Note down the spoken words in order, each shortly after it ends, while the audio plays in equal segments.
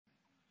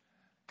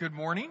Good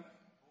morning.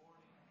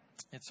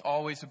 It's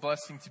always a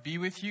blessing to be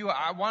with you.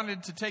 I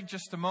wanted to take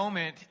just a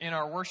moment in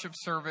our worship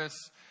service.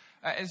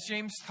 As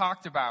James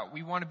talked about,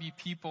 we want to be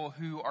people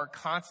who are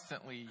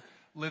constantly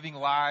living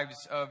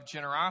lives of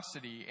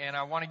generosity. And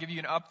I want to give you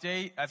an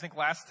update. I think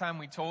last time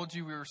we told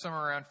you we were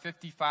somewhere around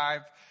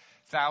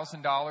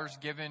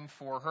 $55,000 given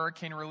for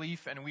hurricane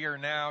relief, and we are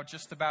now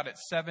just about at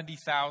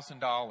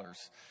 $70,000.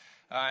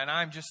 And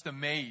I'm just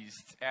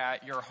amazed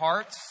at your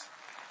hearts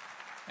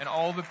and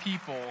all the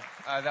people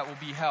that will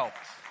be helped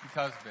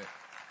because of it.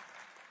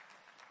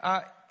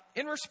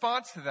 In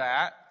response to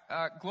that,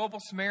 Global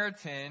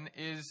Samaritan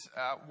is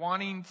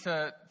wanting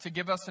to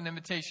give us an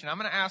invitation. I'm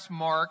going to ask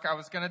Mark. I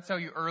was going to tell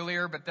you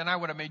earlier, but then I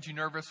would have made you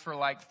nervous for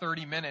like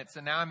 30 minutes,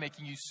 and now I'm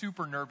making you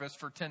super nervous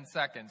for 10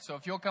 seconds. So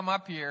if you'll come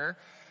up here,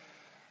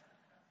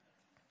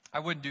 I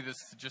wouldn't do this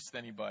to just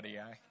anybody.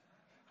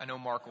 I know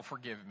Mark will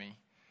forgive me.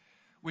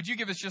 Would you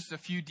give us just a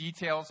few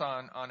details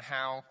on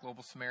how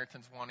Global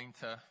Samaritan's wanting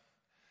to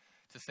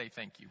say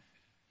thank you?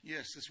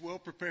 Yes, this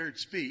well-prepared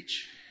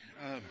speech.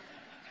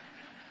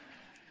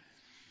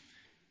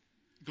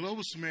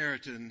 Global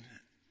Samaritan,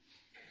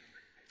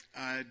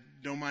 I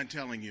don't mind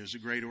telling you, is a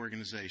great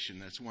organization.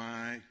 That's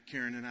why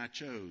Karen and I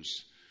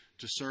chose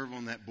to serve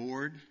on that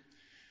board.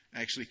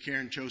 Actually,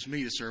 Karen chose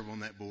me to serve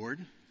on that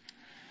board.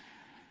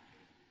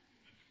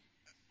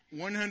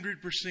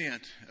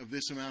 100% of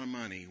this amount of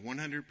money,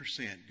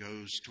 100%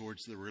 goes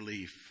towards the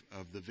relief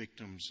of the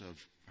victims of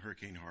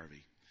Hurricane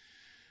Harvey.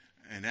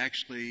 And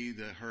actually,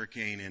 the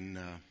hurricane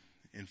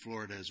in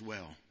Florida as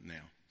well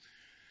now.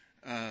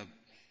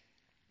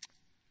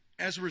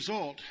 As a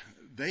result,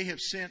 they have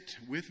sent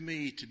with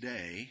me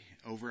today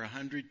over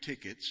 100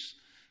 tickets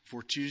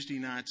for Tuesday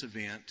night's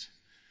event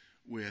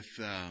with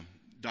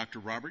Dr.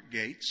 Robert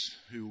Gates,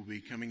 who will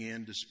be coming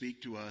in to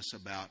speak to us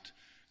about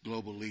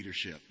global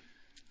leadership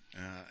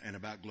and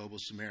about Global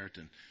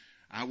Samaritan.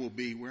 I will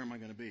be, where am I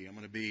going to be? I'm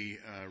going to be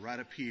right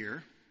up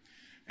here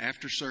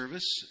after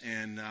service,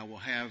 and I will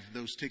have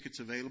those tickets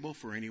available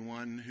for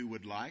anyone who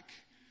would like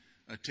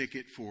a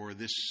ticket for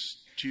this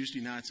Tuesday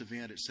night's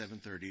event at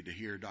 7:30 to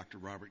hear Dr.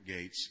 Robert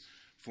Gates,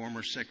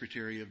 former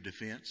Secretary of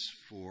Defense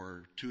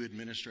for 2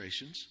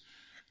 administrations,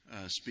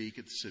 speak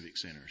at the Civic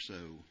Center.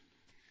 So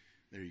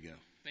there you go.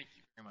 Thank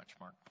you very much,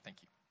 Mark. Thank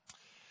you.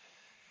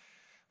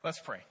 Let's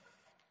pray.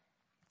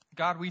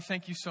 God, we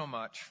thank you so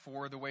much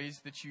for the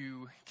ways that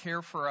you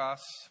care for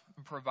us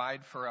and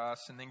provide for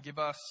us, and then give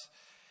us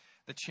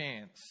the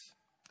chance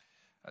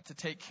to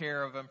take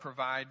care of and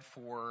provide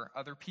for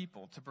other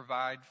people, to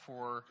provide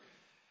for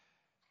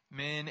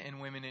men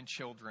and women and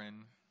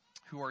children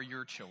who are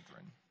your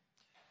children.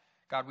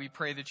 God, we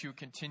pray that you would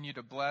continue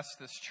to bless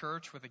this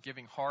church with a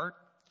giving heart.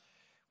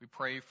 We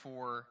pray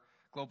for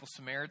Global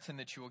Samaritan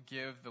that you will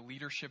give the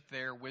leadership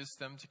there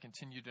wisdom to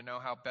continue to know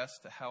how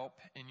best to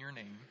help in your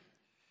name.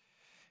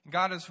 And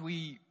God, as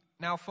we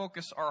now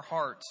focus our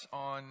hearts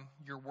on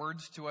your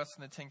words to us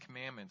in the Ten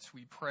Commandments,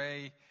 we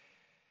pray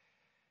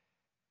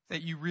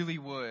that you really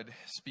would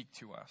speak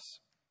to us,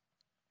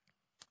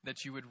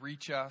 that you would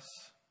reach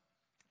us,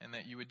 and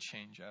that you would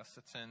change us.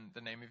 It's in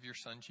the name of your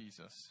Son,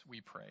 Jesus,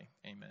 we pray.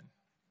 Amen.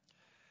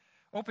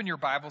 Open your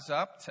Bibles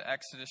up to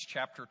Exodus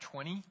chapter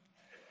 20.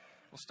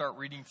 We'll start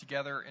reading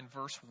together in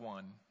verse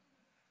 1.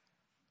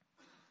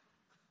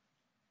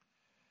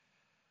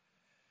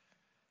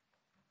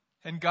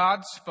 And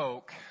God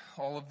spoke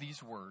all of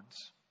these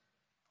words.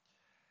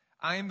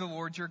 I am the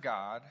Lord your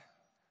God,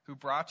 who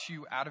brought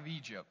you out of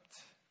Egypt,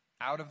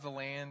 out of the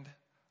land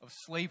of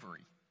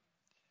slavery.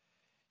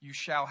 You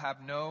shall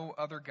have no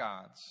other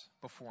gods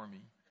before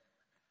me.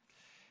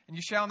 And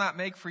you shall not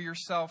make for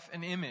yourself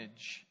an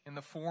image in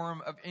the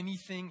form of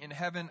anything in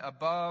heaven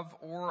above,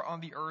 or on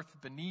the earth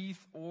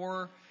beneath,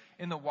 or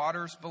in the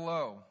waters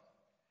below.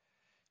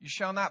 You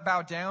shall not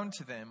bow down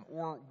to them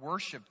or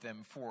worship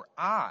them, for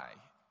I,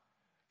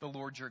 the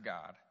Lord your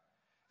God,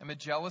 am a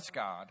jealous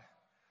God,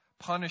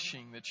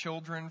 punishing the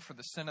children for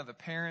the sin of the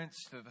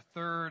parents to the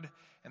 3rd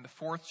and the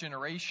 4th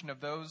generation of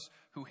those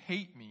who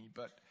hate me,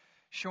 but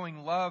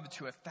showing love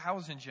to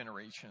 1,000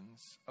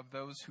 generations of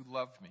those who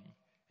love me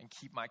and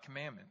keep my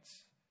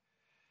commandments.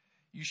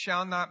 You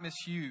shall not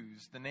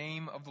misuse the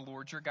name of the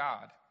Lord your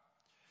God,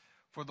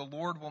 for the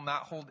Lord will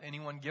not hold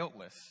anyone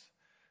guiltless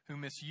who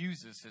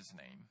misuses his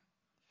name.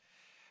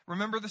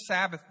 Remember the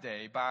Sabbath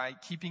day by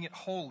keeping it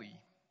holy.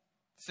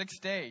 6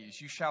 days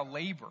you shall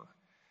labor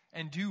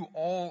and do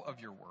all of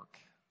your work.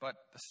 But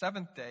the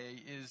 7th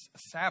day is a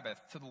Sabbath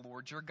to the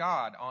Lord your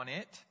God. On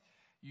it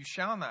you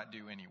shall not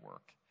do any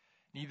work,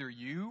 neither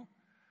you,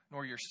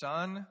 nor your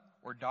son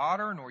or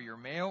daughter, nor your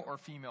male or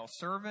female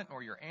servant,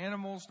 nor your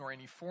animals, nor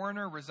any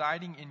foreigner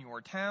residing in your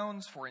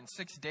towns. For in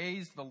 6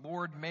 days the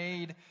Lord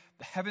made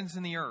the heavens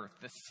and the earth,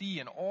 the sea,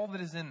 and all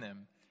that is in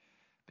them.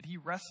 But he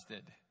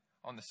rested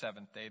on the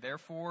 7th day.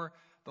 Therefore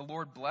the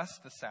Lord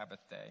blessed the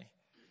Sabbath day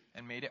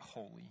and made it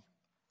holy.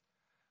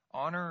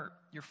 Honor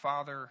your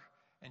father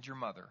and your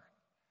mother,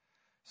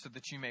 so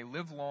that you may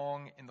live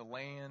long in the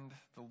land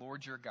the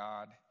Lord your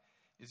God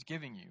is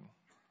giving you.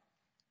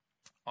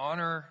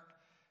 Honor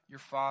your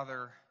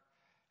father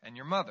and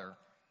your mother,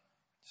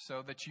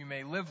 so that you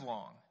may live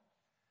long.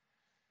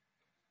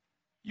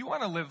 You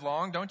want to live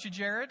long, don't you,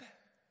 Jared?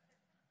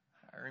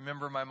 I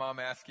remember my mom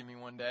asking me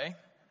one day.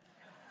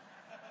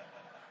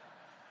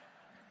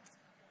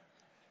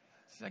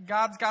 She said,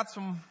 God's got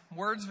some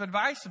words of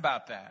advice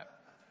about that.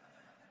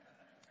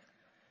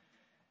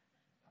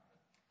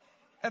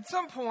 At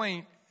some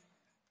point,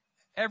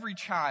 every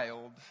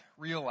child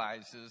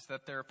realizes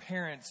that their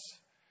parents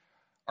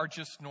are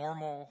just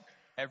normal,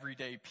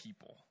 everyday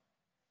people,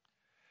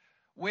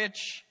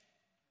 which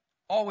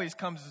always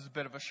comes as a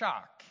bit of a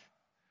shock,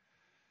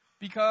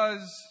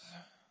 because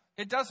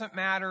it doesn't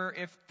matter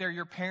if they're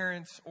your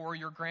parents or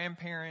your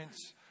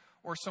grandparents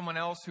or someone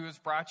else who has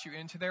brought you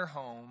into their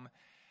home.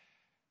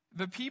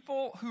 The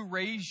people who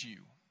raise you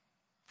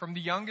from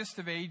the youngest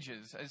of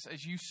ages,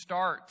 as you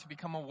start to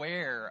become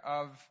aware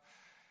of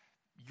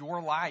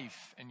your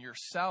life and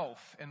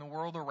yourself and the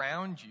world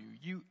around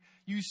you,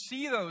 you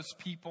see those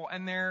people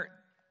and they're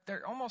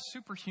almost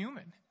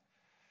superhuman.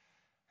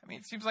 I mean,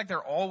 it seems like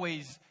they're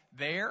always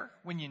there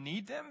when you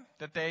need them,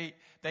 that they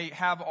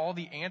have all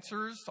the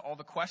answers to all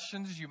the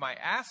questions you might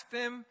ask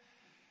them,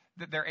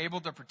 that they're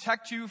able to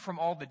protect you from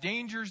all the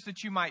dangers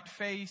that you might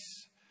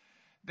face,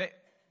 that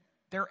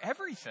they're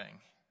everything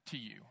to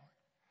you.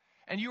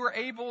 And you are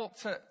able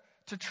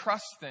to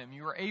trust them.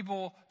 You are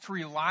able to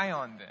rely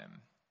on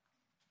them.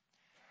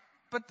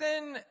 But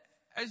then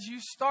as you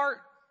start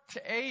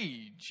to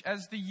age,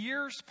 as the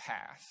years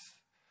pass,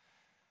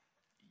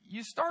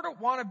 you start to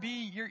want to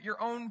be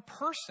your own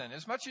person.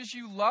 As much as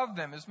you love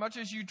them, as much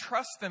as you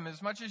trust them,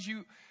 as much as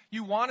you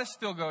want to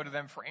still go to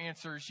them for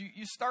answers,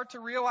 you start to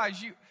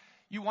realize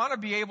you want to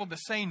be able to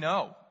say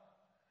no.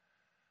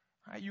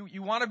 Right?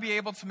 You want to be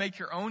able to make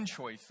your own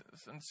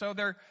choices. And so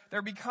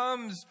there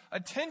becomes a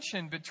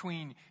tension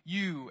between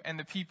you and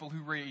the people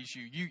who raise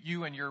you,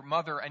 you and your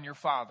mother and your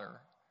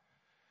father.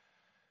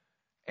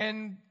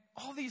 And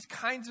all these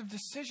kinds of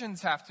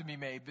decisions have to be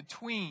made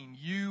between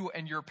you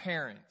and your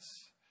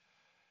parents.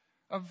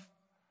 Of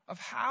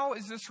how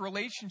is this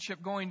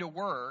relationship going to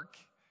work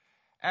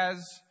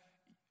as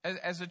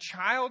a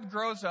child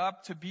grows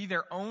up to be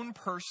their own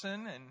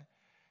person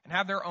and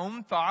have their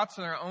own thoughts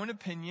and their own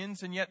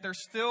opinions, and yet they're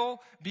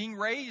still being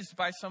raised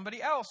by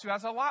somebody else who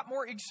has a lot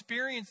more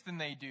experience than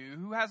they do,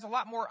 who has a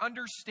lot more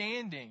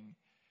understanding.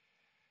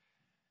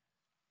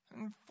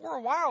 And for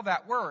a while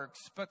that works,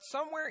 but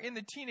somewhere in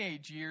the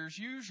teenage years,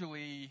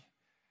 usually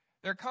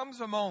there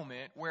comes a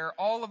moment where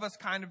all of us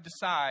kind of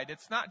decide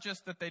it's not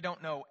just that they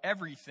don't know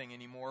everything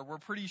anymore. We're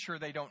pretty sure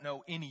they don't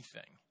know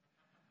anything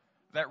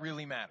that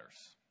really matters.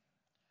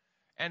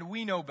 And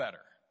we know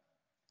better.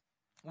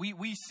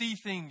 We see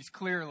things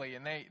clearly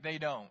and they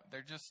don't.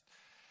 They're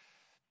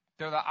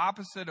the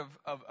opposite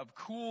of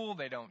cool.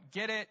 They don't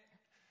get it.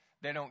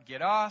 They don't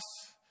get us.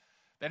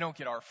 They don't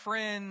get our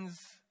friends.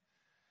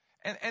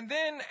 And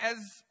then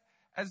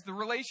as the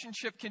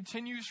relationship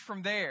continues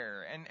from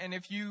there, and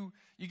if you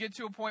get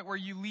to a point where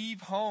you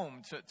leave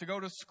home to go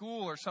to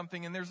school or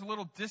something, and there's a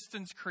little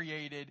distance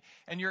created,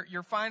 and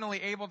you're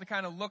finally able to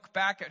kind of look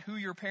back at who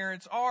your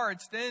parents are,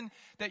 it's then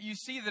that you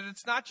see that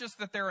it's not just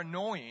that they're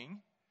annoying.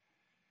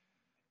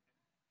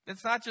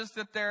 It's not just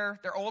that they're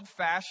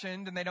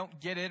old-fashioned and they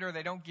don't get it or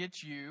they don't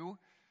get you.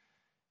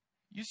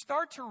 You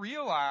start to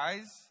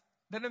realize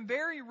that in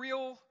very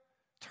real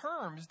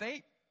terms,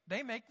 they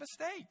make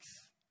mistakes.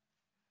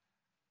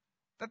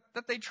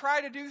 That they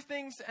try to do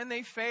things and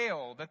they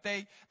fail. That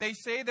they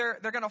say they're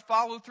going to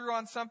follow through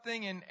on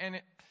something and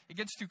it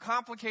gets too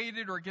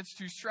complicated or it gets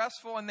too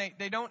stressful and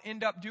they don't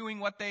end up doing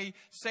what they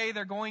say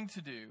they're going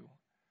to do.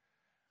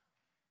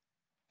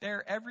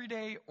 They're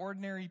everyday,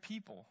 ordinary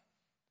people.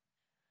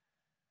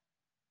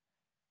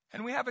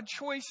 And we have a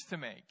choice to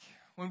make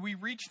when we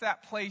reach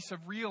that place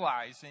of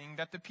realizing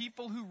that the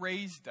people who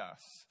raised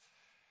us,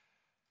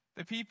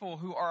 the people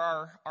who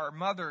are our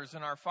mothers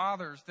and our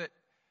fathers, that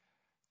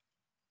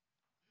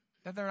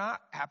they're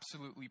not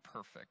absolutely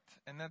perfect,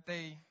 and that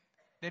they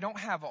don't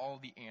have all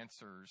the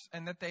answers,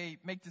 and that they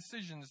make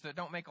decisions that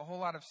don't make a whole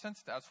lot of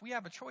sense to us. We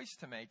have a choice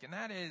to make, and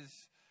that is,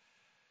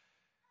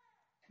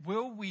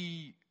 will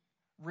we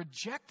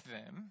reject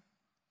them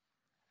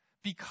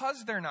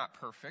because they're not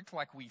perfect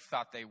like we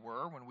thought they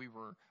were when we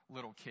were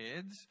little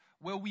kids?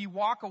 Will we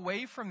walk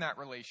away from that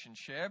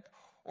relationship,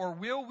 or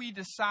will we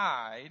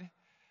decide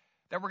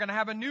that we're going to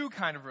have a new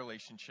kind of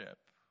relationship?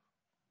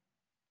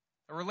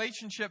 A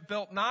relationship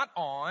built not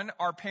on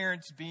our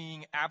parents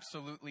being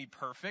absolutely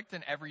perfect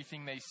in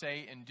everything they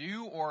say and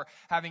do, or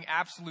having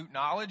absolute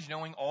knowledge,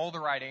 knowing all the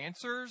right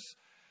answers,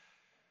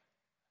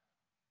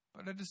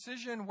 but a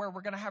decision where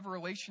we're going to have a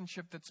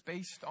relationship that's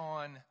based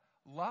on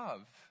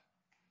love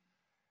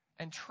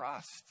and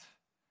trust,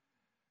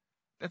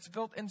 that's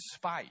built in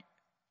spite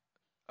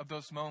of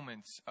those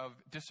moments of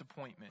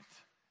disappointment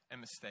and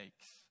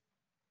mistakes.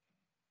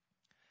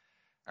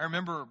 I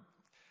remember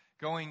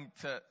going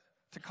to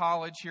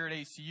college here at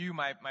ACU.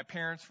 My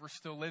parents were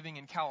still living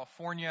in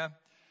California,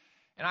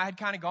 and I had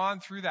kind of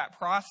gone through that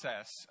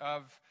process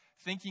of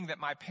thinking that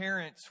my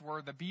parents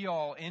were the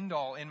be-all,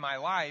 end-all in my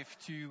life,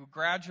 to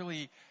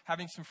gradually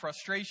having some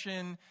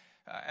frustration,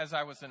 as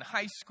I was in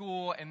high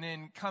school, and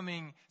then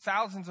coming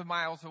thousands of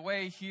miles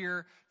away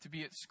here to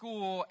be at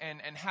school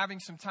and having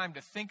some time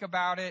to think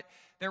about it.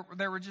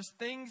 There were just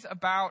things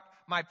about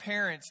my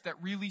parents that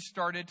really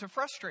started to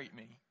frustrate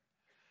me.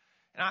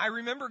 And I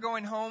remember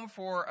going home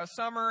for a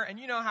summer, and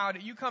you know how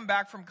you come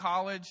back from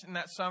college in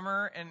that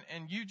summer,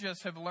 and you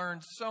just have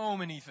learned so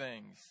many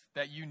things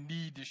that you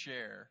need to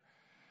share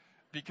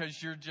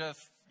because you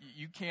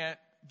can't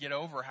get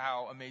over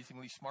how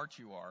amazingly smart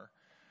you are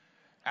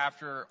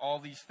after all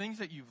these things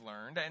that you've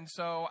learned. And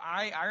so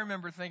I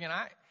remember thinking,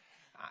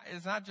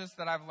 it's not just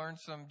that I've learned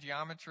some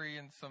geometry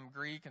and some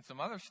Greek and some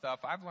other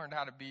stuff. I've learned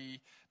how to be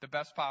the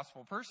best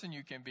possible person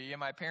you can be, and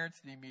my parents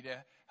need me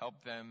to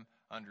help them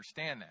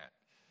understand that.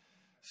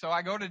 So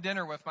I go to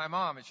dinner with my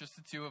mom. It's just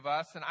the two of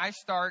us. And I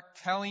start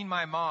telling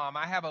my mom,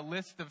 I have a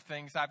list of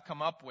things I've come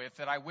up with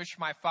that I wish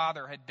my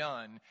father had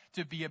done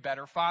to be a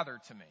better father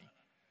to me.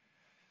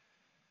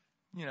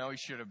 You know, he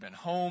should have been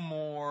home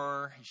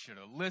more. He should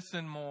have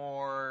listened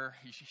more.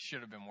 He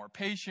should have been more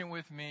patient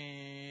with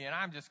me. And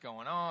I'm just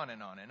going on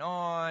and on and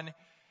on.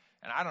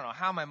 And I don't know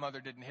how my mother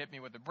didn't hit me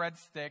with a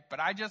breadstick, but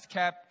I just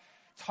kept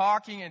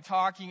talking and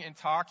talking and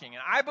talking.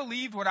 And I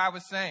believed what I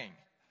was saying.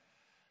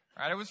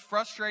 Right? It was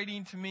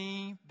frustrating to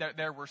me.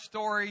 There were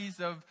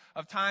stories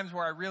of times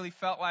where I really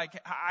felt like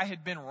I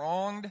had been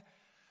wronged.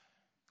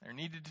 There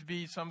needed to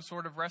be some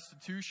sort of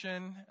restitution,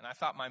 and I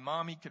thought my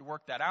mommy could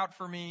work that out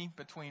for me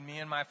between me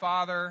and my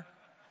father.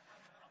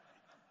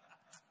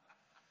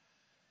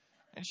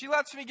 And she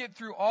lets me get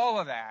through all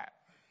of that.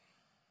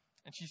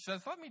 And she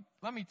says,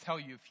 let me tell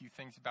you a few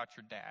things about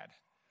your dad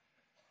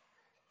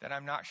that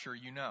I'm not sure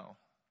you know.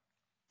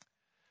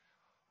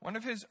 One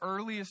of his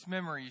earliest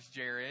memories,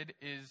 Jared,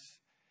 is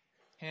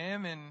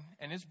him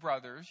and his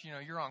brothers, you know,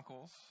 your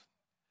uncles,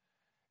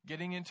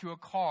 getting into a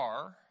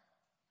car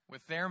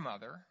with their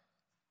mother,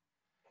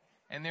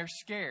 and they're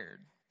scared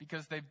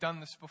because they've done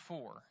this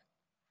before.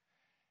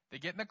 They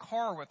get in the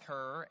car with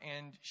her,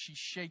 and she's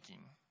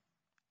shaking.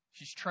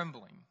 She's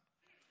trembling.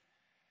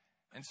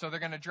 And so they're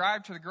going to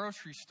drive to the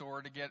grocery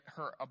store to get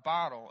her a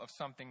bottle of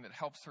something that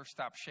helps her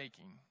stop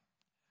shaking.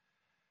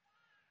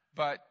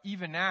 But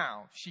even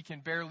now, she can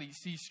barely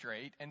see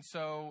straight. And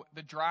so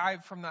the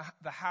drive from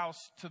the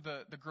house to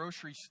the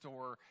grocery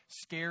store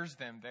scares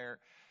them. They're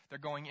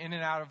going in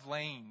and out of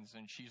lanes,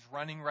 and she's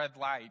running red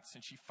lights.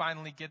 And she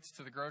finally gets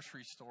to the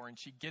grocery store, and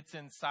she gets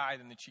inside,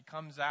 and then she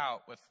comes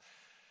out with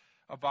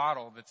a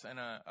bottle that's in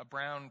a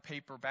brown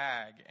paper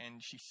bag.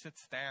 And she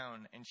sits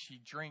down, and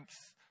she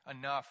drinks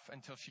enough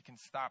until she can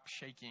stop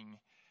shaking.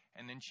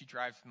 And then she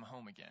drives them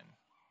home again.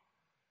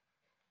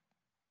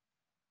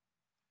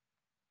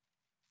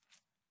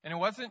 And it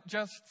wasn't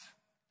just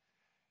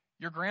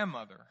your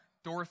grandmother,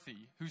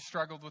 Dorothy, who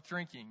struggled with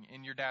drinking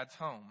in your dad's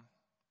home.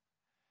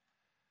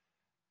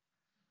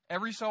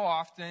 Every so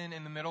often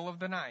in the middle of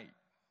the night,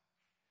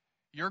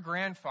 your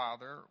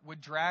grandfather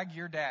would drag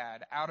your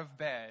dad out of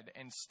bed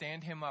and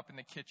stand him up in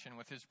the kitchen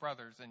with his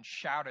brothers and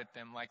shout at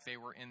them like they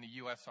were in the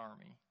U.S.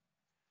 Army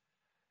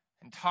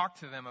and talk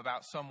to them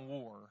about some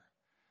war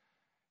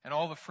and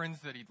all the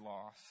friends that he'd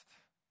lost.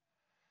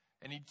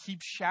 And he'd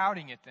keep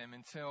shouting at them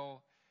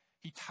until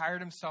he tired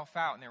himself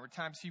out. And there were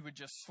times he would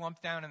just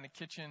slump down in the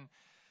kitchen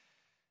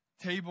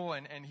table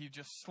and he'd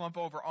just slump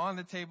over on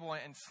the table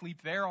and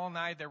sleep there all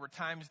night. There were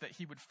times that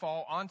he would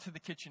fall onto the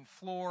kitchen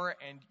floor,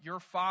 and your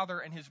father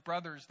and his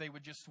brothers, they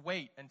would just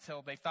wait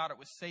until they thought it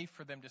was safe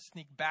for them to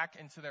sneak back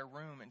into their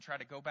room and try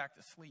to go back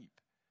to sleep.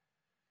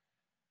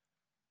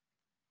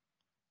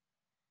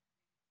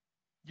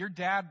 Your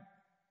dad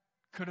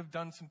could have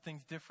done some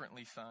things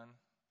differently, son.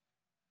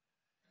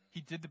 He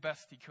did the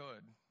best he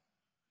could.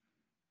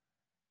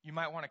 You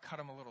might want to cut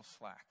him a little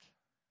slack.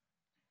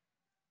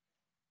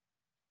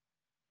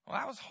 Well,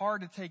 that was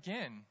hard to take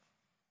in.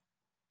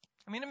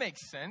 I mean, it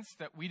makes sense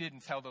that we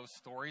didn't tell those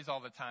stories all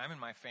the time in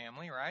my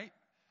family, right?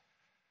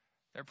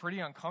 They're pretty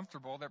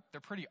uncomfortable. They're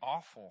pretty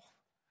awful.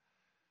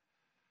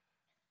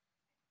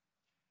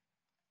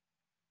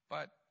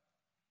 But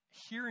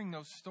hearing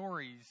those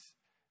stories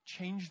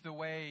changed the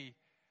way,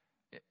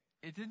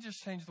 it didn't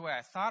just change the way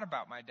I thought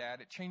about my dad,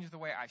 it changed the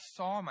way I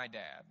saw my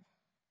dad.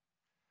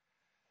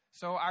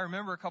 So I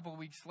remember a couple of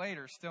weeks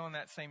later, still in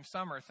that same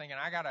summer, thinking,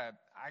 I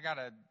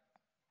gotta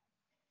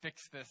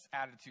fix this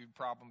attitude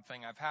problem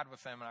thing I've had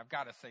with him, and I've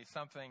got to say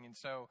something. And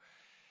so,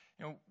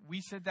 you know,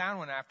 we sit down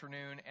one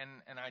afternoon,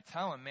 and I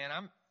tell him, man,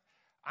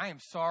 I am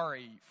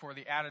sorry for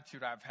the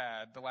attitude I've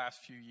had the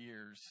last few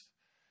years.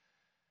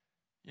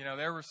 You know,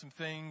 there were some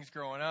things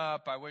growing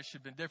up I wish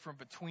had been different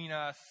between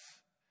us,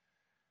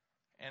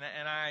 and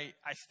I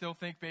still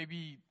think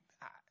maybe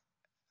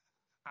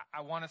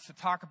I want us to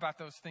talk about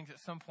those things at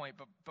some point,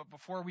 but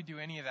before we do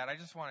any of that, I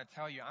just want to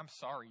tell you, I'm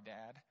sorry,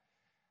 Dad.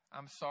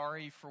 I'm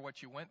sorry for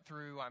what you went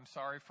through. I'm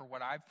sorry for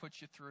what I've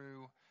put you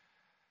through.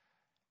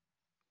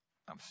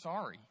 I'm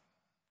sorry.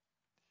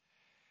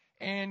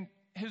 And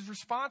his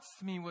response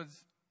to me was,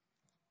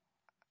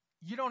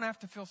 you don't have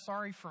to feel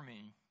sorry for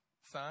me,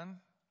 son.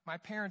 My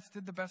parents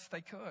did the best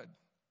they could.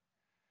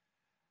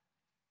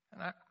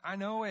 And I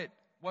know it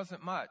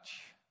wasn't much.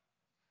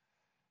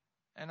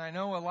 And I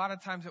know a lot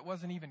of times it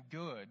wasn't even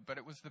good, but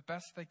it was the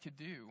best they could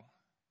do.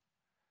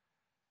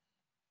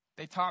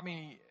 They taught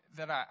me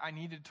that I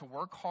needed to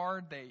work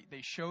hard.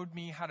 They showed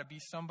me how to be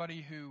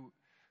somebody who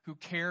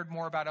cared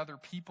more about other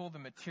people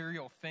than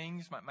material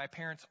things. My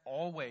parents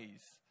always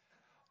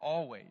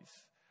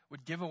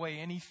would give away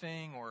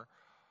anything, or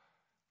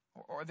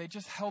they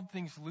just held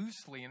things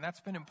loosely, and that's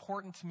been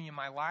important to me in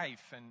my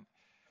life. And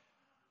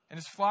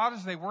as flawed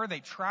as they were, they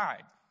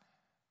tried.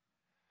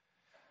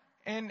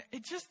 And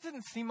it just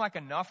didn't seem like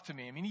enough to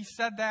me. I mean, he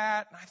said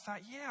that, and I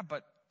thought, yeah,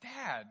 but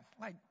Dad,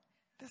 like,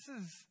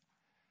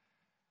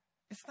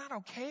 it's not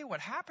okay what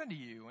happened to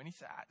you. And he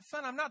said,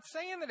 son, I'm not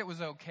saying that it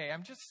was okay.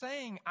 I'm just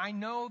saying I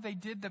know they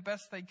did the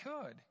best they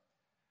could.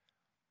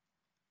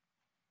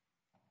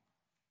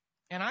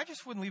 And I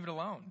just wouldn't leave it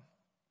alone.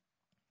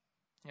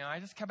 You know, I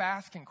just kept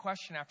asking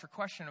question after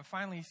question, and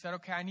finally he said,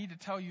 okay, I need to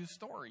tell you a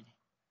story.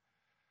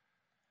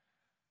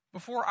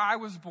 Before I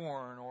was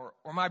born, or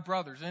my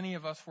brothers, any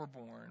of us were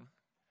born,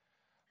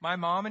 my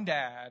mom and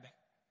dad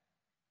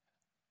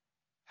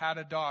had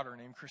a daughter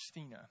named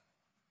Christina.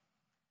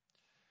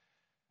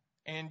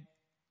 And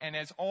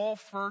as all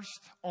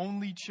first,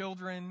 only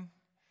children,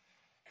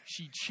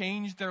 she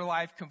changed their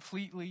life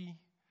completely.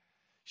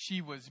 She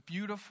was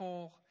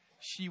beautiful.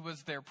 She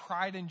was their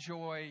pride and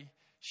joy.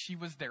 She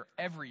was their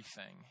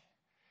everything.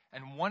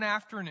 And one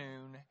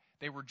afternoon,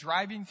 they were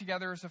driving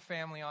together as a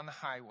family on the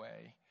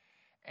highway,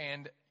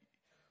 and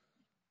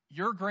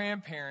your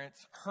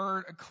grandparents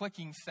heard a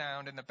clicking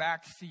sound in the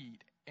back seat,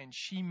 and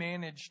she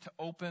managed to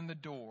open the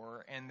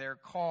door, and their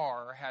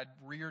car had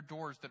rear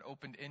doors that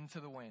opened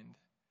into the wind.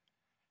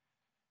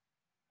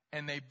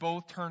 And they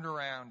both turned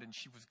around, and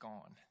she was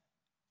gone.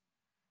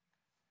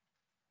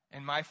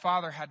 And my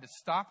father had to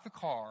stop the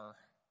car.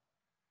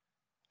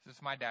 This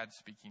is my dad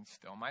speaking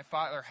still. My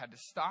father had to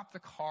stop the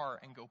car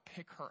and go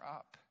pick her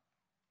up.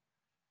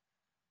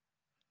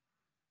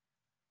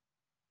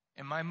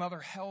 And my mother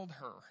held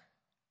her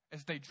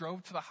as they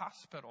drove to the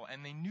hospital,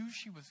 and they knew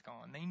she was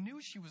gone. They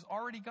knew she was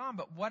already gone,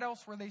 but what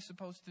else were they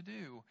supposed to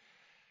do?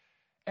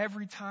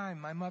 Every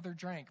time my mother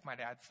drank, my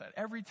dad said,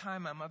 every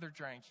time my mother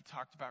drank,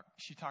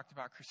 she talked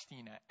about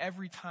Christina.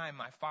 Every time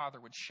my father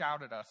would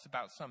shout at us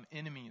about some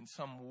enemy in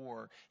some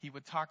war, he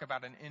would talk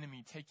about an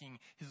enemy taking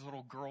his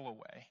little girl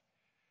away.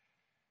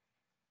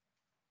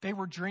 They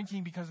were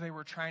drinking because they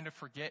were trying to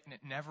forget, and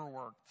it never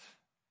worked.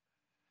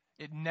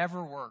 It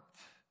never worked.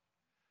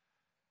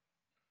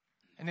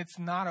 And it's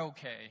not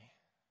okay.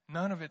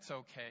 None of it's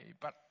okay.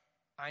 But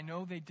I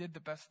know they did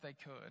the best they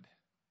could.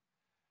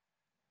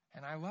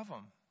 And I love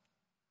them.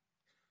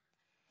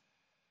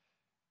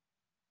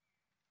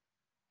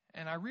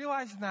 And I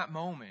realized in that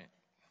moment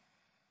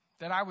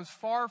that I was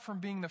far from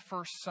being the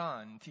first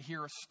son to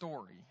hear a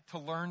story, to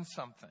learn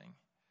something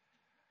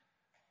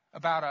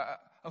about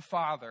a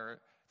father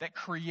that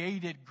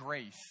created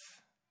grace,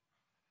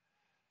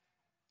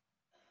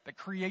 that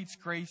creates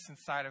grace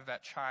inside of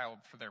that child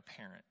for their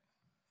parent.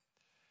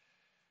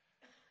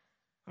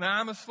 Now,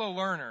 I'm a slow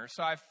learner,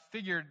 so I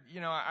figured,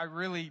 I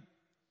really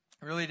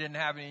didn't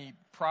have any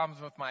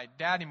problems with my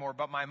dad anymore.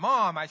 But my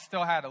mom, I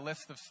still had a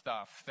list of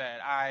stuff that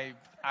I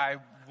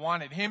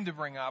wanted him to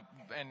bring up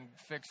and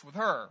fix with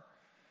her.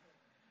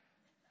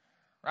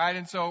 Right?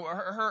 And so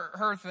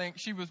her thing,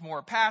 she was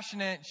more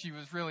passionate. She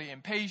was really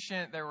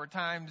impatient. There were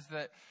times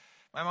that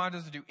my mom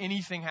doesn't do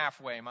anything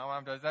halfway. My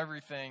mom does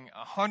everything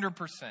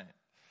 100%.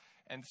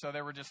 And so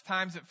there were just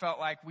times it felt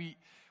like we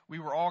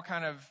were all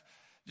kind of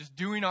just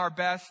doing our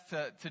best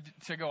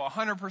to go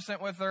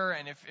 100% with her.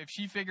 And if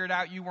she figured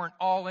out you weren't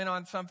all in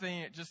on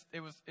something,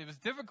 it was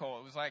difficult.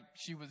 It was like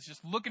she was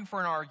just looking for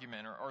an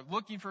argument or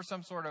looking for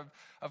some sort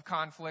of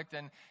conflict.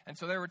 And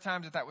so there were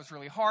times that was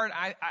really hard.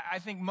 I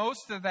think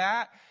most of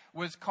that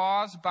was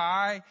caused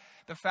by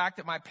the fact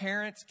that my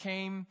parents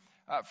came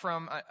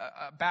from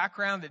a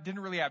background that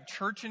didn't really have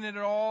church in it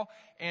at all.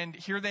 And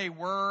here they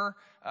were,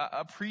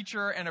 a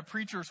preacher and a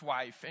preacher's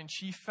wife. And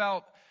she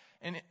felt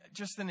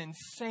just an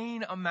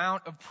insane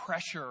amount of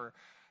pressure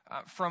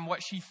from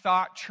what she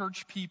thought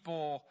church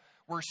people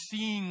were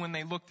seeing when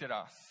they looked at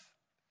us.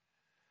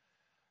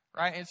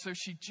 Right? And so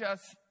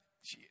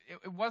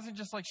it wasn't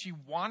just like she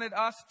wanted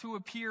us to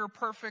appear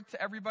perfect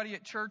to everybody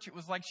at church. It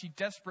was like she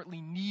desperately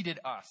needed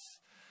us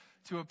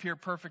to appear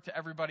perfect to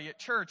everybody at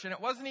church. And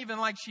it wasn't even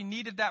like she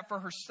needed that for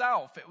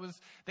herself. It was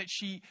that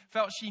she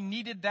felt she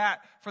needed that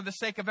for the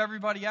sake of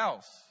everybody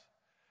else.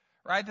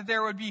 Right? That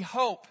there would be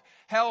hope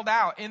held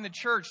out in the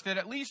church, that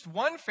at least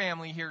one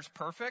family here is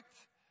perfect.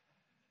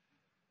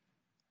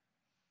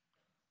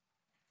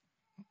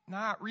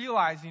 Not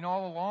realizing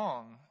all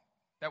along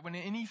that when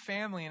any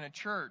family in a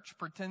church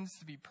pretends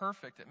to be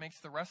perfect, it makes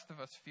the rest of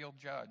us feel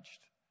judged,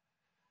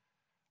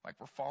 like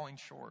we're falling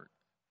short.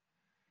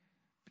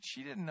 But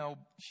she didn't know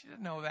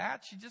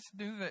that. She just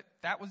knew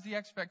that was the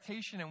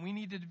expectation, and we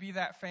needed to be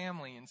that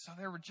family. And so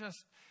it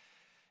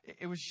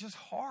was just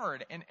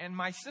hard. And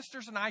my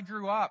sisters and I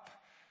grew up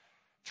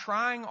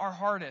trying our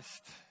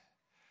hardest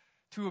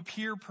to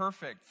appear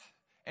perfect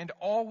and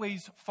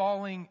always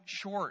falling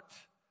short.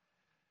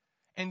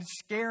 and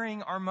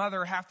scaring our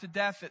mother half to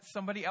death that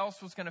somebody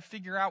else was going to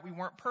figure out we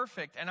weren't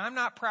perfect. And I'm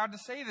not proud to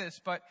say this,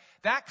 but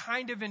that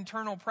kind of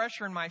internal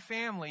pressure in my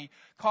family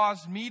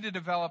caused me to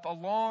develop a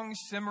long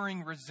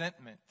simmering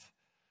resentment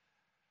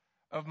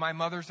of my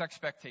mother's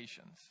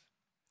expectations.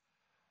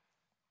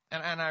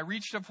 And I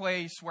reached a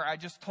place where I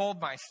just told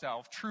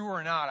myself, true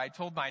or not, I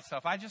told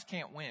myself, I just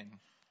can't win.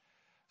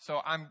 So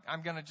I'm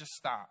going to just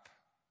stop.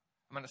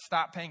 I'm going to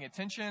stop paying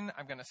attention.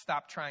 I'm going to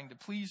stop trying to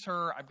please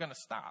her. I'm going to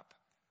stop.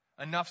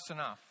 Enough's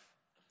enough.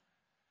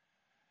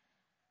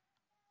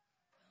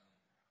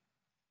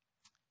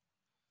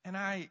 And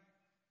I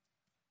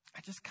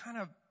just kind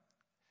of,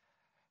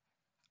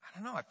 I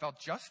don't know, I felt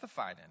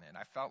justified in it.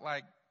 I felt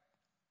like,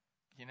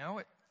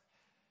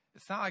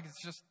 it's not like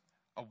it's just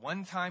a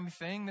one-time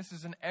thing. This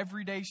is an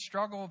everyday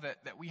struggle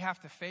that we have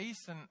to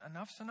face, and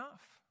enough's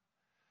enough.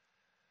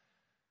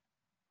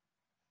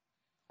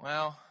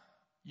 Well,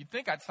 you'd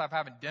think I'd stop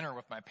having dinner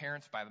with my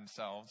parents by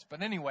themselves.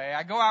 But anyway,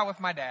 I go out with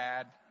my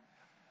dad,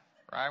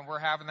 right? We're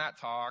having that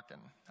talk,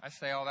 and I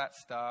say all that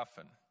stuff,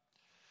 and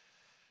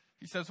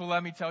he says, well,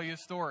 let me tell you a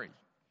story.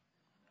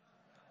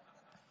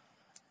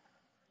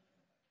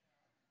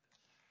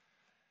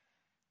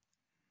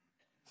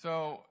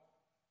 So,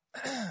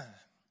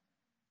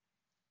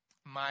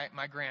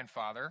 my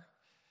grandfather,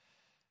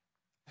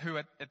 who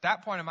at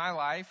that point in my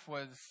life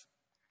was,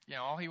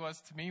 all he was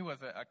to me was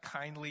a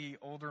kindly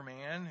older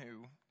man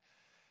who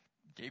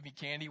gave me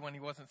candy when he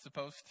wasn't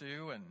supposed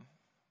to, and,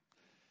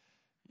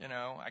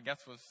 I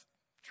guess was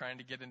trying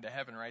to get into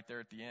heaven right there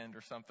at the end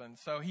or something.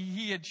 So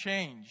he had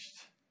changed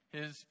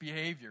his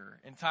behavior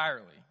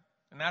entirely,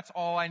 and that's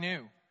all I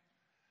knew.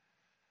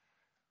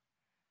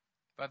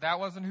 But that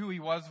wasn't who he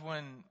was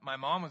when my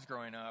mom was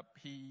growing up.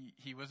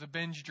 He was a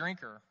binge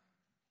drinker.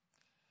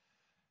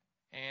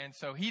 And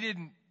so he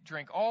didn't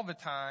drink all the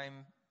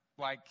time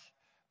like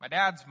my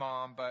dad's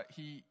mom, but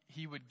he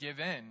would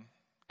give in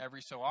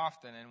every so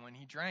often. And when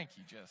he drank,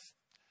 he just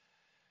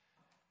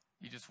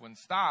wouldn't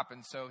stop.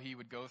 And so he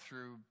would go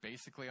through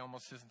basically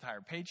almost his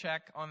entire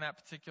paycheck on that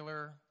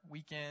particular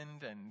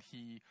weekend. And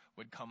he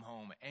would come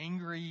home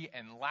angry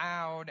and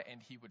loud,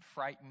 and he would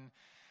frighten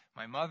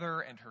my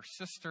mother and her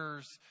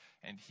sisters.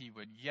 And he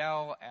would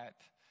yell at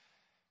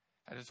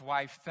his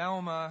wife,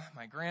 Thelma,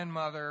 my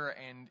grandmother,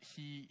 and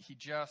he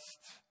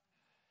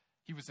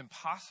was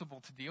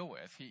impossible to deal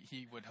with.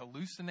 He would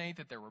hallucinate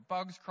that there were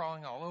bugs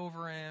crawling all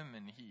over him,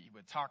 and he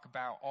would talk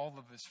about all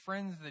of his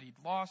friends that he'd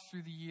lost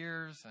through the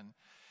years, and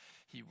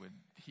he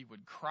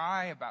would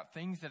cry about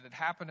things that had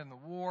happened in the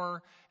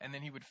war, and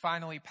then he would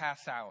finally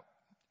pass out.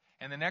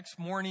 And the next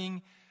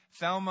morning,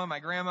 Thelma, my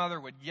grandmother,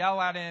 would yell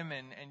at him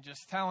and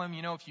just tell him,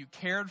 if you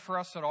cared for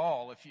us at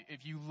all,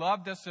 if you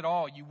loved us at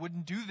all, you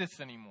wouldn't do this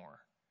anymore.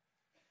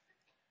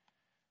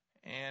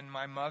 And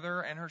my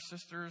mother and her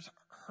sisters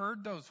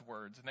heard those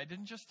words, and they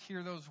didn't just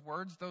hear those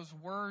words. Those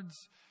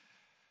words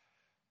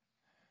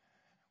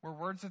were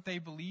words that they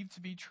believed to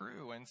be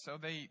true. And so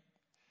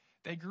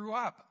they grew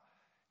up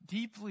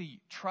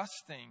deeply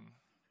trusting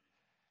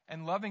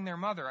and loving their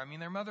mother. I mean,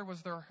 their mother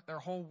was their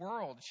whole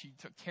world. She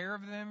took care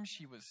of them.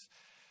 She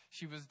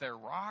was their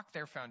rock,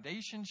 their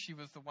foundation. She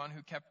was the one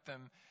who kept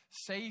them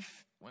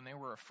safe when they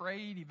were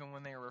afraid, even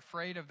when they were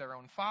afraid of their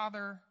own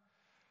father.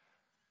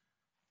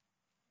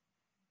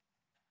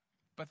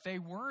 But they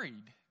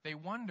worried. They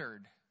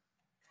wondered,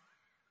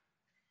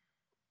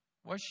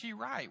 was she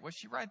right? Was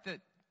she right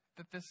that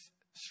this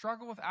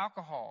struggle with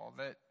alcohol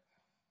that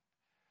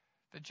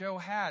Joe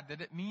had,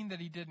 did it mean that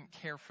he didn't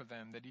care for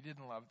them, that he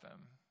didn't love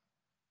them?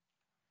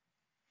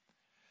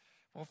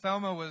 Well,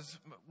 Thelma was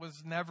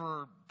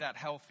never that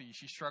healthy.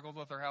 She struggled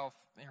with her health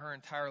her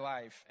entire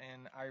life.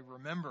 And I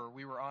remember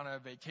we were on a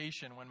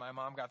vacation when my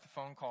mom got the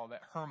phone call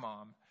that her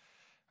mom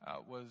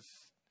was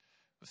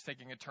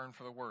taking a turn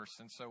for the worse.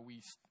 And so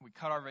we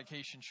cut our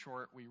vacation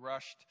short. We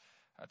rushed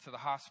to the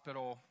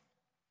hospital.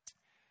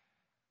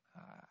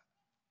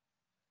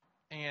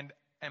 And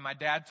my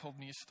dad told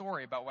me a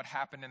story about what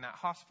happened in that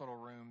hospital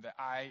room that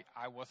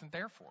I wasn't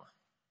there for.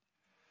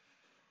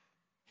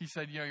 He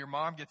said, your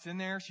mom gets in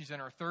there. She's in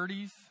her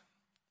 30s.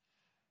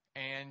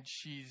 And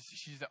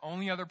she's the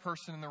only other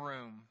person in the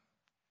room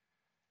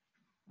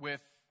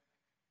with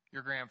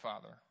your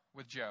grandfather,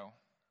 with Joe.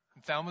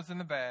 And Thelma's in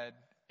the bed,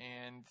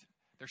 and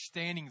they're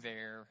standing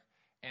there,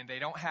 and they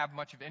don't have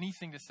much of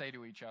anything to say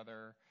to each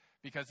other,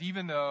 because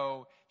even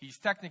though he's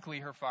technically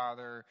her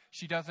father,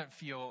 she doesn't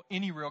feel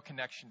any real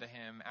connection to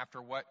him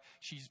after what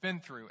she's been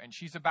through. And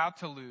she's about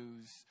to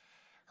lose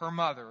her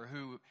mother,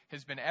 who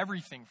has been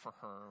everything for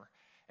her.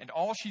 And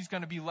all she's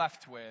going to be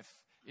left with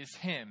is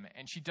him.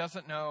 And she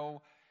doesn't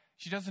know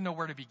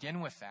where to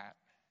begin with that.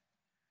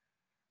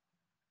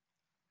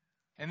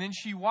 And then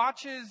she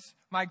watches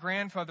my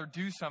grandfather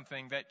do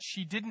something that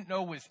she didn't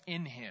know was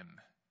in him.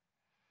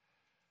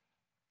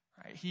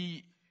 Right?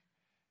 He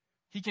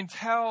can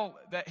tell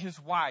that his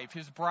wife,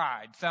 his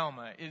bride,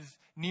 Thelma, is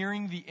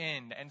nearing the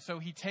end. And so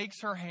he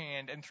takes her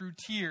hand, and through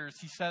tears,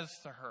 he says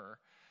to her,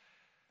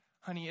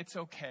 honey, it's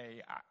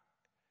okay.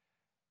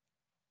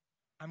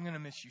 I'm going to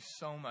miss you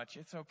so much.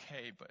 It's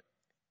okay, but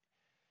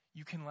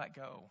you can let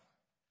go.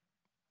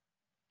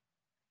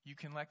 You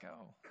can let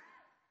go.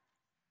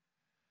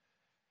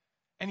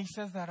 And he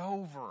says that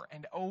over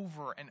and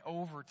over and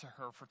over to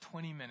her for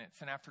 20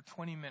 minutes. And after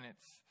 20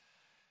 minutes,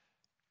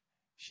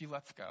 she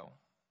lets go.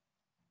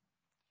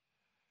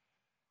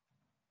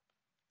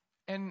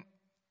 And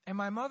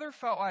my mother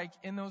felt like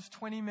in those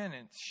 20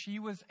 minutes, she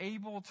was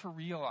able to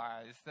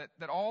realize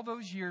that all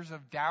those years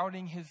of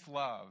doubting his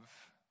love,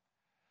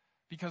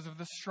 because of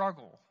the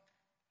struggle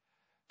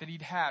that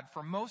he'd had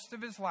for most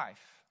of his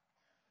life,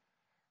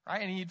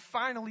 right? And he'd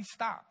finally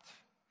stopped.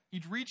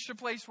 He'd reached a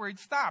place where he'd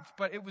stopped,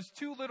 but it was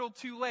too little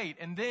too late.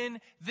 And then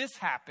this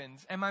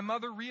happens, and my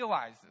mother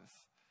realizes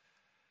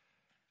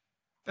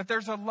that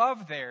there's a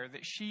love there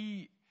that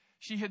she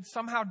had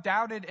somehow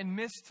doubted and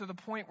missed to the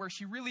point where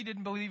she really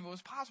didn't believe it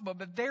was possible.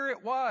 But there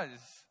it was,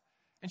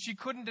 and she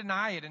couldn't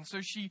deny it. And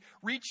so she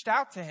reached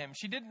out to him.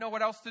 She didn't know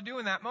what else to do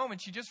in that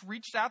moment. She just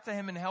reached out to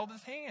him and held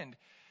his hand.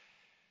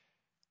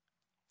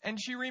 And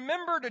she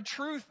remembered a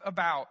truth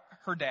about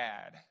her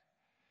dad.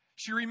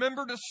 She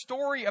remembered a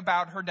story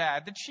about her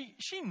dad that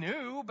she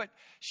knew, but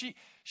she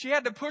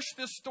had to push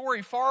this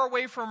story far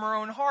away from her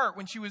own heart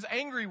when she was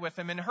angry with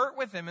him and hurt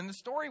with him. And the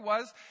story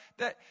was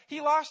that he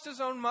lost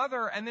his own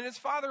mother, and then his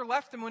father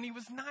left him when he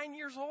was 9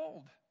 years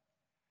old.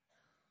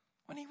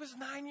 When he was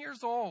 9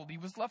 years old, he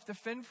was left to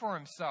fend for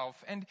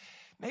himself. And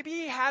maybe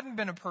he hadn't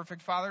been a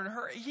perfect father to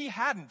her. He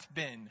hadn't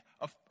been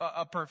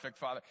a perfect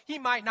father. He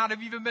might not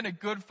have even been a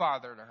good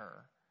father to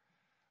her.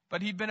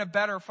 But he'd been a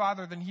better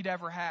father than he'd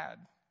ever had.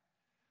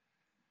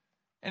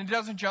 And it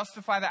doesn't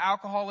justify the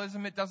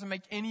alcoholism. It doesn't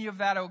make any of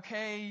that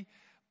okay.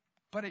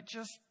 But it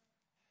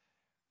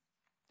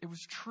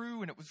was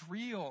true and it was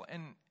real.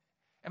 And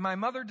my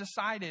mother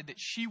decided that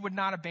she would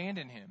not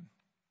abandon him.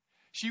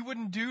 She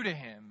wouldn't do to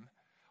him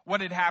what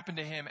had happened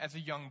to him as a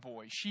young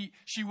boy.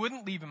 She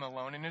wouldn't leave him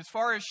alone. And as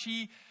far as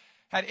she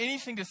had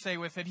anything to say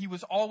with it, he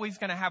was always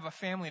going to have a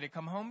family to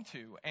come home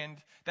to. And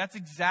that's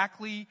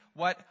exactly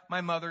what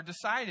my mother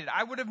decided.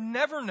 I would have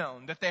never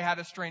known that they had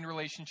a strained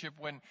relationship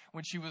when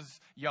she was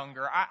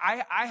younger.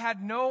 I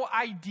had no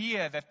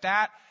idea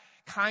that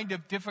kind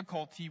of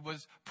difficulty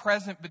was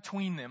present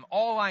between them.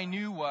 All I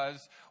knew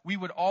was we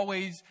would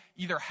always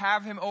either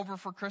have him over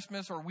for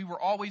Christmas or we were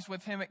always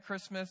with him at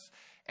Christmas.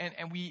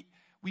 And we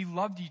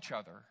loved each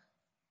other.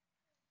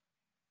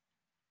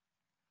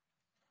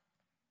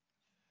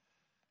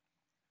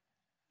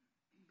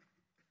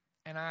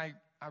 And I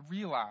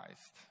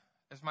realized,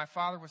 as my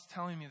father was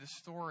telling me the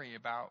story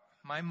about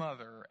my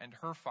mother and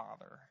her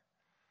father,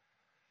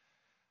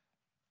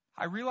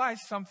 I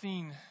realized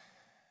something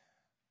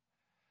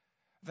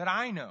that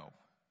I know,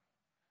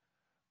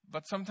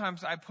 but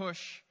sometimes I push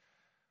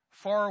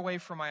far away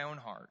from my own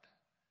heart.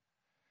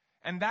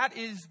 And that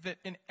is that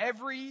in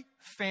every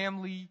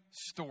family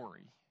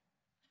story,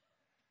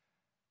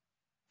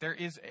 there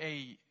is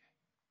a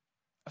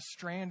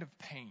strand of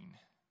pain.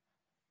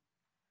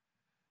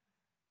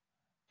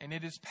 And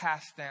it is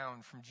passed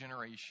down from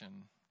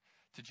generation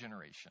to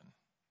generation.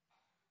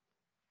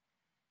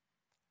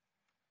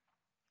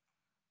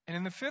 And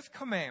in the fifth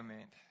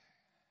commandment,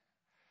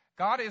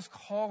 God is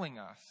calling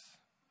us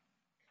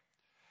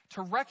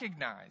to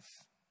recognize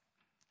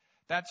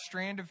that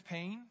strand of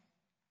pain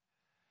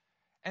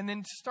and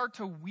then start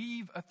to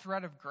weave a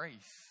thread of grace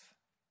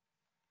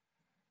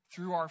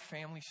through our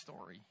family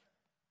story.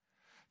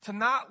 To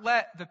not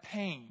let the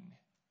pain,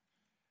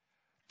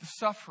 the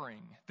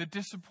suffering, the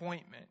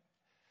disappointment,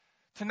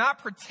 to not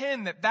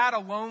pretend that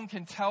alone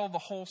can tell the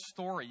whole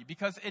story,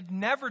 because it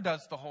never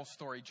does the whole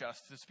story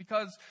justice.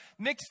 Because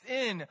mixed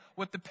in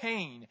with the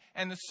pain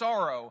and the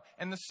sorrow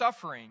and the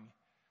suffering,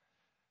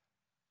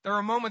 there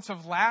are moments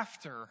of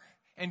laughter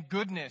and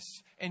goodness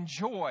and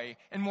joy.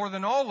 And more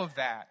than all of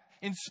that,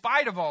 in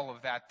spite of all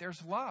of that,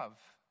 there's love.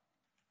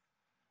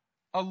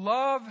 A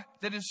love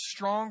that is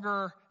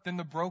stronger than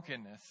the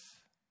brokenness.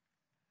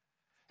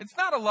 It's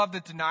not a love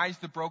that denies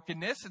the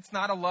brokenness. It's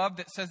not a love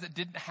that says it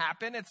didn't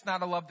happen. It's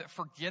not a love that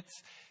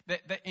forgets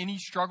that any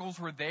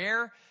struggles were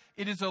there.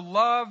 It is a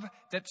love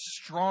that's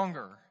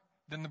stronger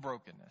than the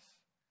brokenness,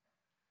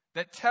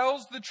 that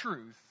tells the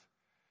truth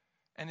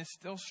and is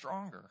still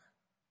stronger.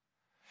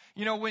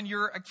 You know, when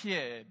you're a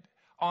kid,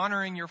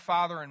 honoring your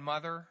father and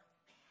mother,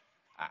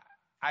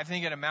 I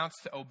think it amounts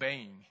to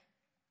obeying.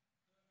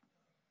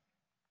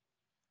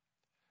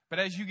 But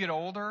as you get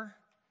older,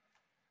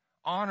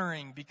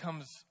 honoring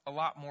becomes a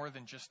lot more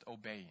than just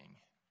obeying.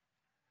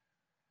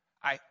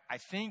 I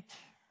think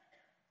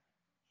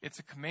it's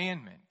a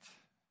commandment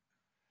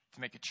to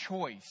make a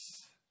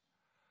choice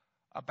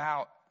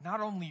about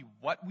not only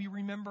what we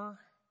remember,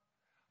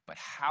 but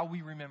how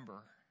we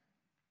remember.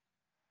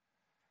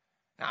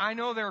 Now, I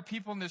know there are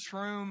people in this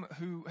room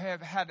who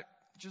have had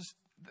just,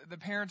 the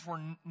parents were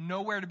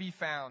nowhere to be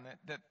found,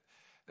 that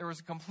there was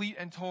a complete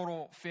and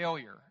total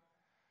failure.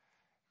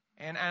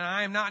 And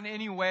I am not in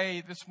any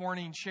way this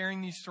morning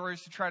sharing these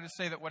stories to try to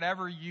say that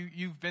whatever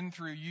you've been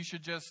through, you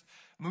should just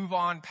move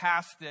on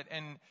past it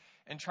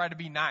and try to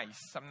be nice.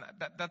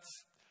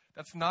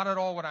 That's not at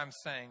all what I'm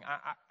saying.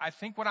 I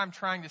think what I'm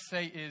trying to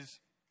say is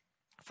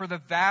For the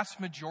vast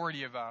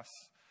majority of us,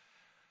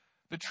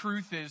 the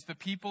truth is the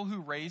people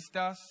who raised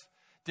us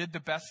did the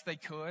best they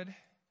could,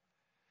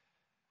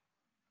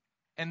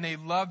 and they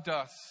loved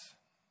us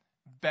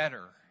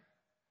better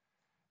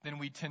than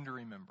we tend to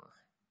remember.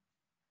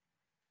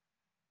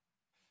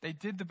 They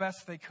did the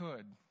best they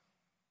could.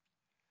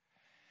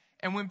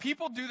 And when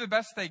people do the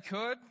best they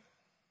could,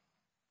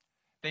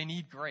 they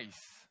need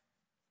grace.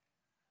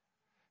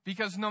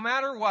 Because no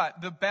matter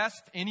what, the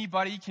best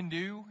anybody can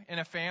do in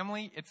a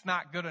family, it's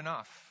not good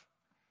enough.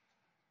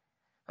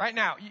 Right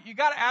now, you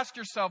got to ask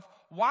yourself,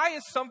 why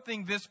is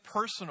something this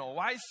personal?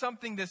 Why is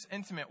something this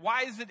intimate?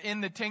 Why is it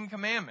in the Ten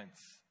Commandments?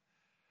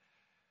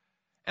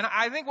 And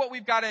I think what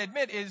we've got to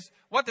admit is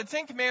what the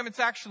Ten Commandments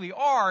actually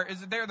are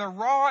is that they're the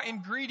raw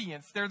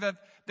ingredients. They're the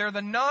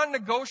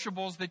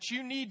non-negotiables that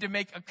you need to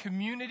make a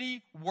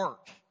community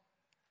work.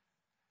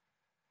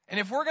 And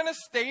if we're going to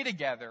stay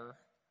together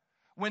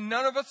when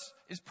none of us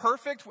is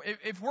perfect,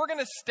 if we're going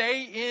to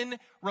stay in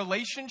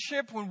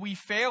relationship when we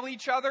fail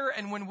each other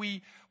and when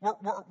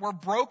we're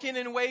broken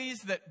in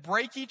ways that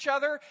break each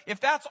other, if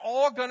that's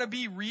all going to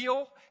be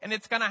real and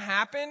it's going to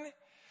happen,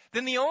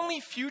 then the only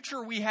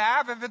future we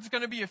have, if it's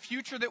going to be a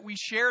future that we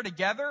share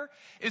together,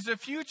 is a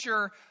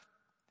future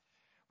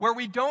where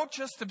we don't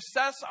just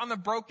obsess on the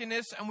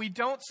brokenness and we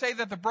don't say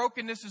that the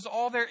brokenness is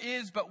all there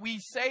is, but we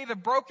say the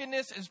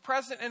brokenness is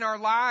present in our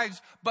lives,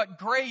 but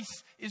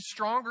grace is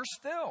stronger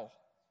still.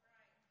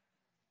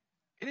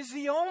 It is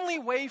the only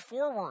way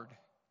forward.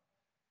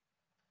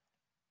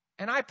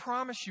 And I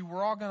promise you,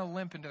 we're all going to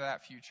limp into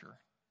that future.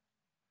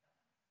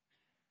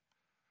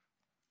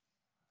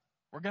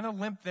 We're going to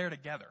limp there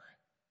together.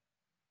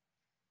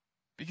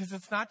 Because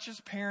it's not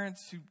just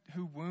parents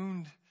who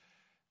wound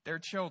their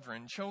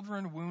children.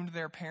 Children wound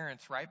their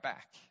parents right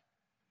back.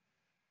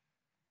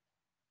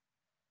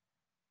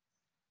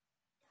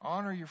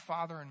 Honor your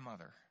father and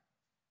mother.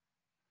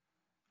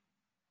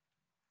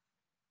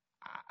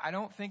 I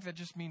don't think that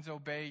just means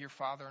obey your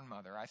father and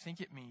mother. I think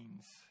it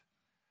means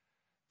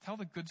tell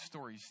the good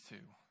stories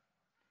too.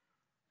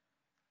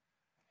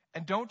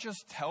 And don't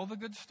just tell the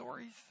good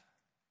stories.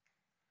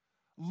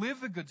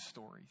 Live the good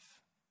stories.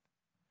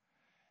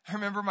 I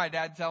remember my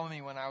dad telling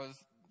me when I was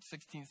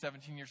 16,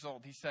 17 years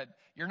old, he said,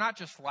 "You're not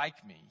just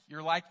like me.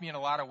 You're like me in a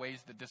lot of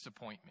ways that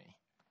disappoint me."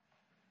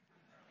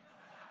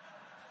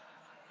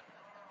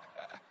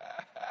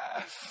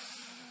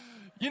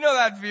 You know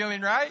that feeling,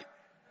 right?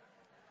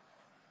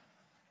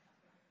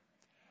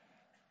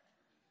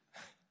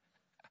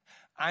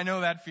 I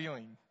know that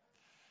feeling.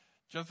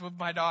 Just with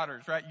my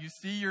daughters, right? You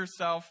see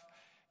yourself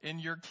in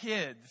your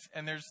kids,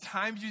 and there's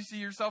times you see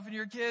yourself in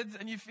your kids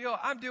and you feel,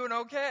 I'm doing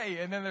okay.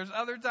 And then there's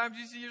other times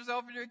you see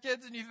yourself in your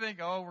kids and you think,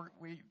 oh,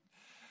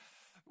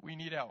 we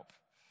need help.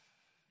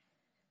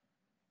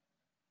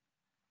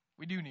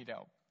 We do need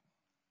help.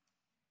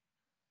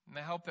 And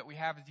the help that we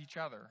have is each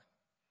other.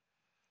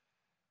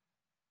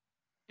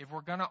 If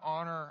we're going to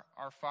honor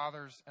our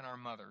fathers and our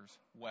mothers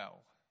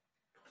well,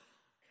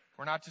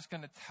 we're not just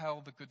going to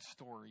tell the good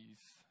stories.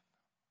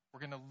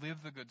 We're going to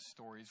live the good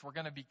stories. We're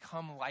going to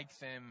become like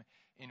them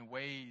in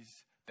ways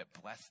that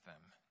bless them.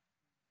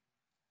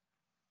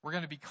 We're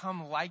going to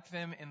become like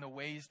them in the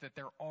ways that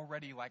they're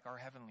already like our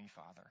Heavenly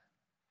Father.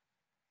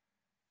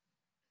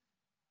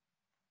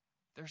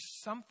 There's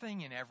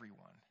something in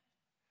everyone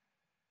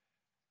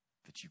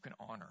that you can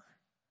honor.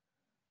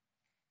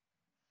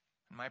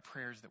 And my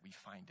prayer is that we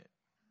find it.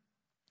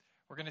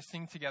 We're going to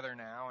sing together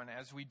now, and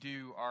as we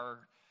do, our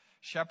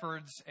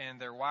shepherds and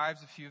their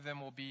wives, a few of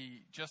them will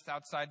be just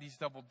outside these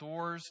double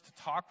doors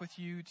to talk with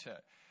you,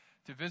 to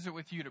visit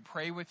with you, to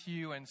pray with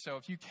you. And so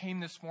if you came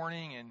this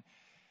morning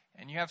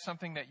and you have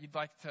something that you'd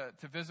like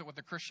to visit with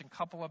a Christian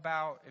couple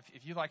about,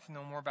 if you'd like to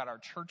know more about our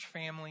church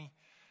family,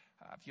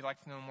 if you'd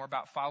like to know more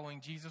about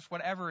following Jesus,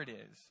 whatever it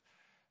is,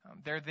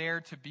 they're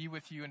there to be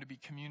with you and to be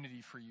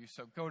community for you.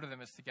 So go to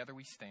them as together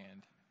we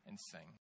stand and sing.